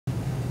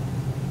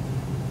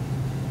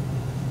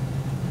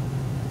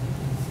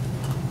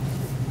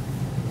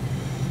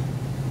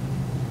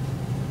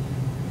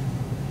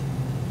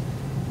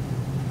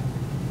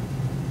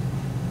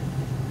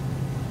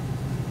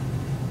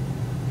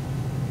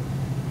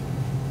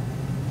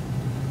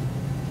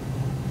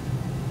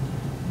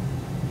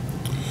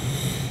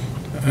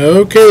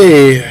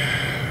Okay,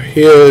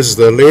 here's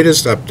the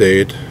latest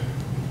update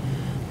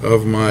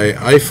of my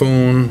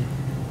iPhone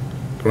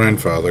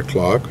grandfather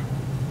clock.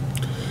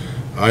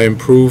 I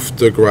improved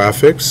the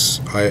graphics.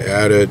 I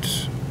added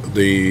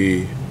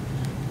the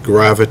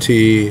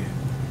gravity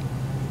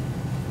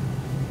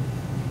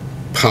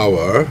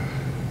power.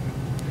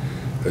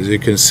 As you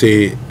can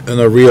see, in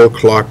a real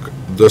clock,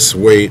 this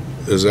weight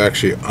is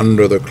actually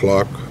under the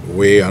clock,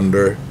 way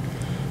under.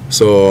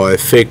 So I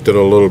faked it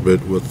a little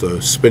bit with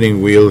the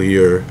spinning wheel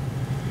here.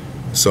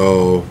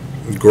 So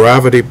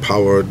gravity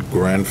powered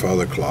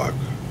grandfather clock.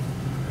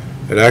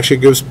 It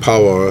actually gives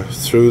power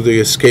through the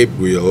escape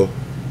wheel,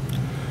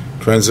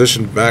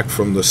 transitioned back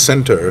from the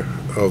center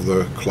of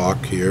the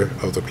clock here,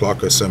 of the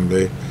clock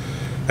assembly,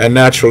 and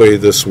naturally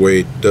this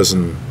weight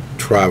doesn't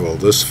travel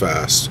this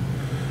fast.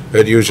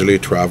 It usually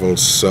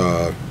travels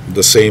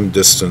the same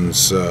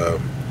distance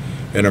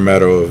in a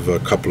matter of a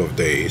couple of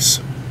days.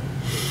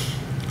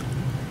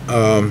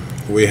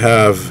 We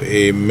have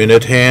a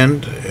minute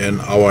hand and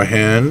hour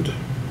hand.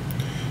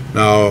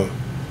 Now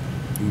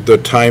the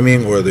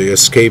timing, or the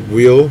escape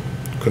wheel,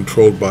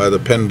 controlled by the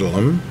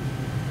pendulum.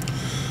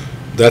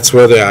 That's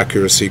where the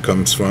accuracy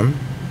comes from.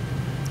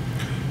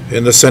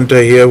 In the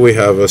center here we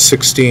have a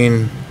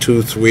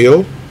 16-tooth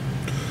wheel,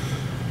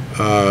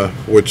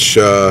 which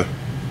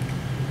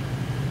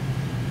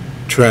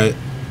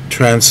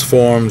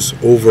transforms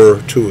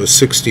over to a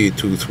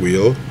 60-tooth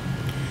wheel,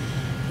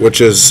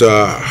 which is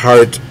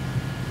hard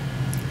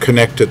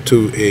connected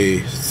to a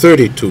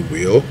 32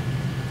 wheel.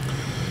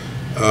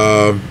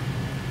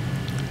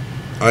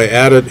 I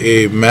added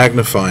a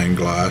magnifying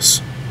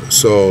glass,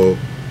 so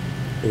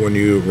when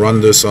you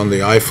run this on the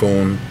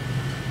iPhone,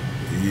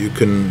 you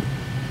can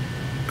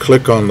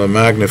click on the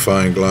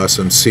magnifying glass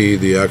and see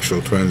the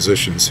actual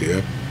transitions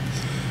here.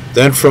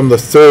 Then from the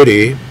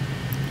 30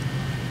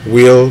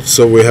 wheel,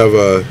 so we have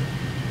a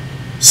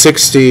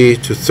 60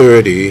 to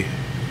 30,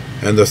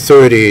 and the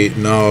 30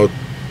 now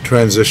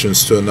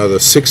transitions to another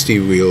 60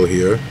 wheel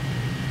here,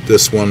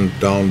 this one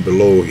down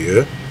below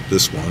here,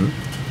 this one,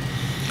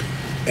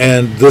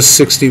 and this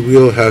 60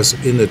 wheel has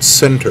in its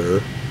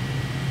center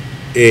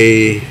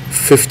a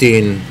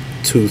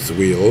 15-tooth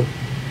wheel.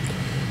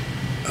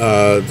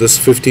 This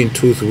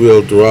 15-tooth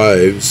wheel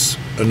drives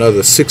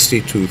another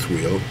 60-tooth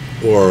wheel,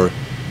 or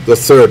the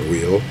third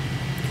wheel.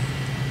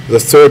 The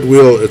third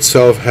wheel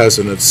itself has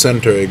in its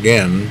center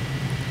again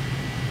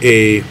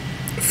a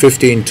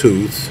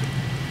 15-tooth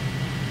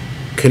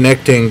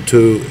connecting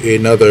to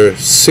another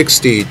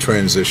 60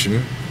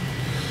 transition.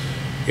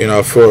 You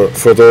know,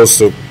 for those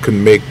who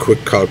can make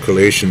quick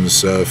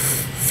calculations,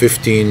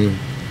 60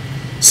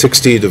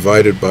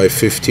 divided by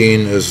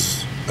 15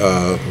 is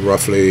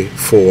roughly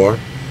 4.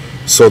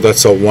 So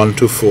that's a 1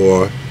 to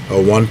 4,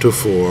 a 1 to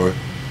 4,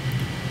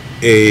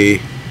 a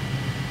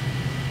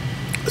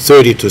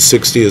 30 to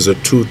 60 is a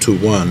 2 to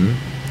 1,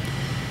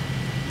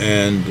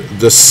 and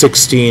the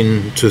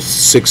 16 to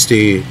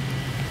 60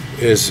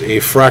 is a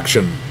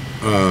fraction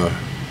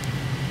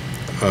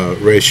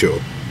ratio.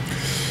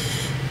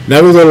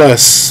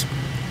 Nevertheless,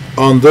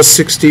 on this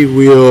 60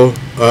 wheel,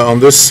 on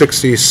this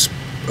 60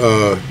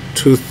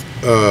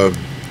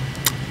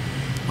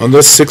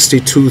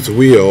 tooth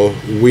wheel,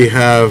 we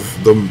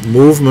have the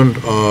movement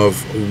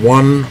of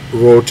 1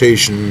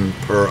 rotation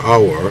per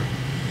hour.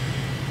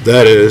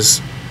 That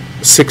is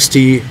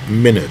 60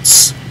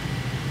 minutes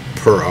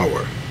per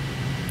hour.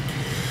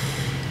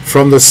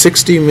 From the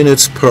 60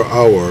 minutes per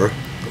hour,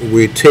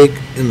 we take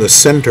in the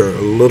center a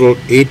little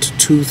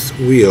 8-tooth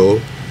wheel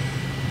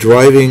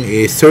driving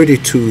a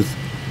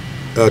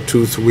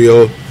 32-tooth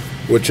wheel,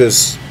 which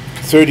is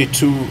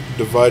 32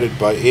 divided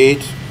by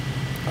 8,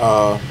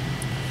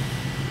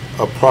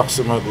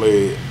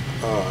 approximately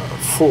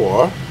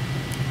 4.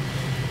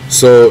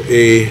 So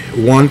a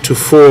 1 to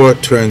 4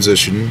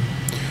 transition,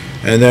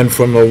 and then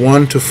from the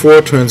 1 to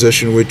 4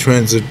 transition we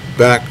transit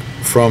back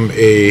from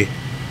a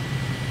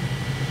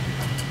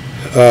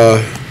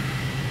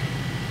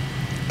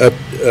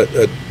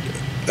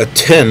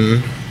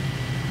 10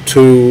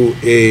 to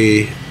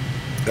a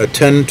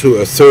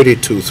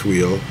 30-tooth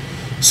wheel.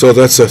 So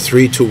that's a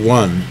 3 to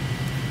 1,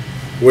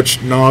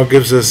 which now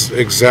gives us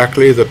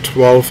exactly the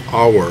 12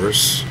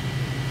 hours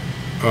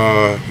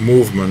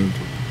movement.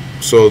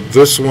 So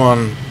this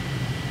one,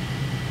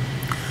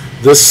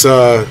 this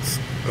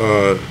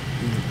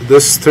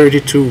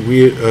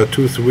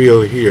 32-tooth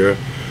wheel here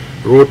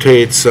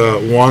rotates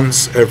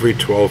once every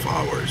 12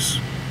 hours.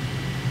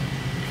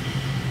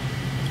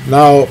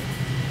 Now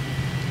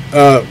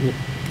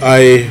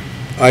I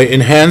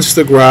enhanced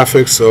the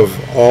graphics of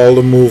all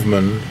the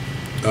movement.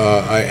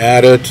 I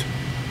added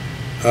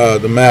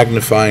the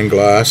magnifying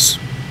glass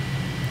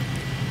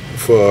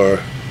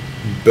for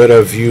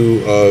better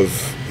view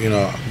of, you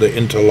know, the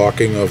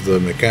interlocking of the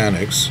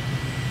mechanics.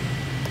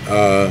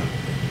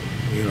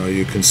 You know,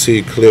 you can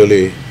see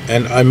clearly,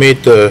 and I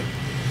made the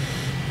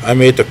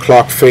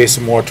clock face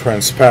more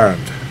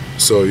transparent,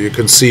 so you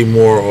can see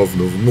more of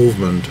the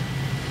movement.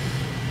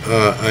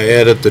 I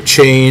added the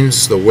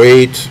chains, the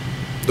weight,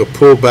 the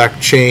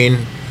pullback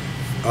chain.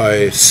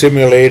 I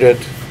simulated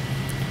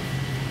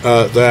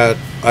that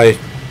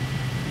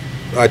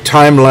I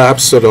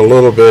time-lapsed it a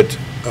little bit,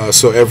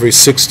 so every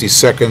 60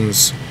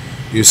 seconds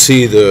you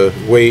see the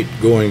weight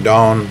going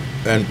down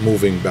and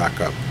moving back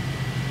up.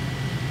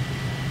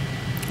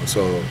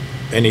 So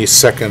any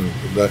second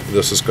that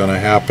this is going to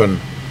happen,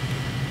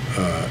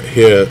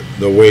 here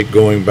the weight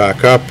going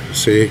back up,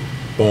 see,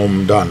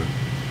 boom, done.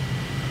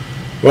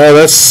 Well,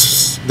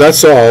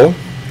 that's all.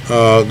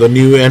 The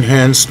new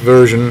enhanced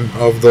version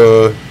of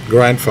the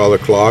grandfather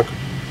clock.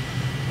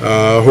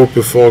 Hope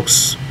you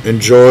folks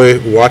enjoy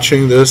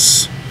watching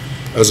this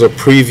as a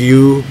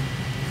preview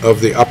of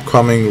the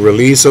upcoming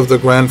release of the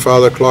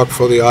grandfather clock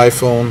for the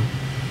iPhone,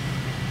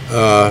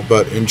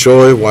 but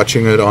enjoy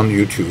watching it on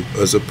YouTube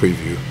as a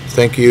preview.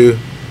 Thank you.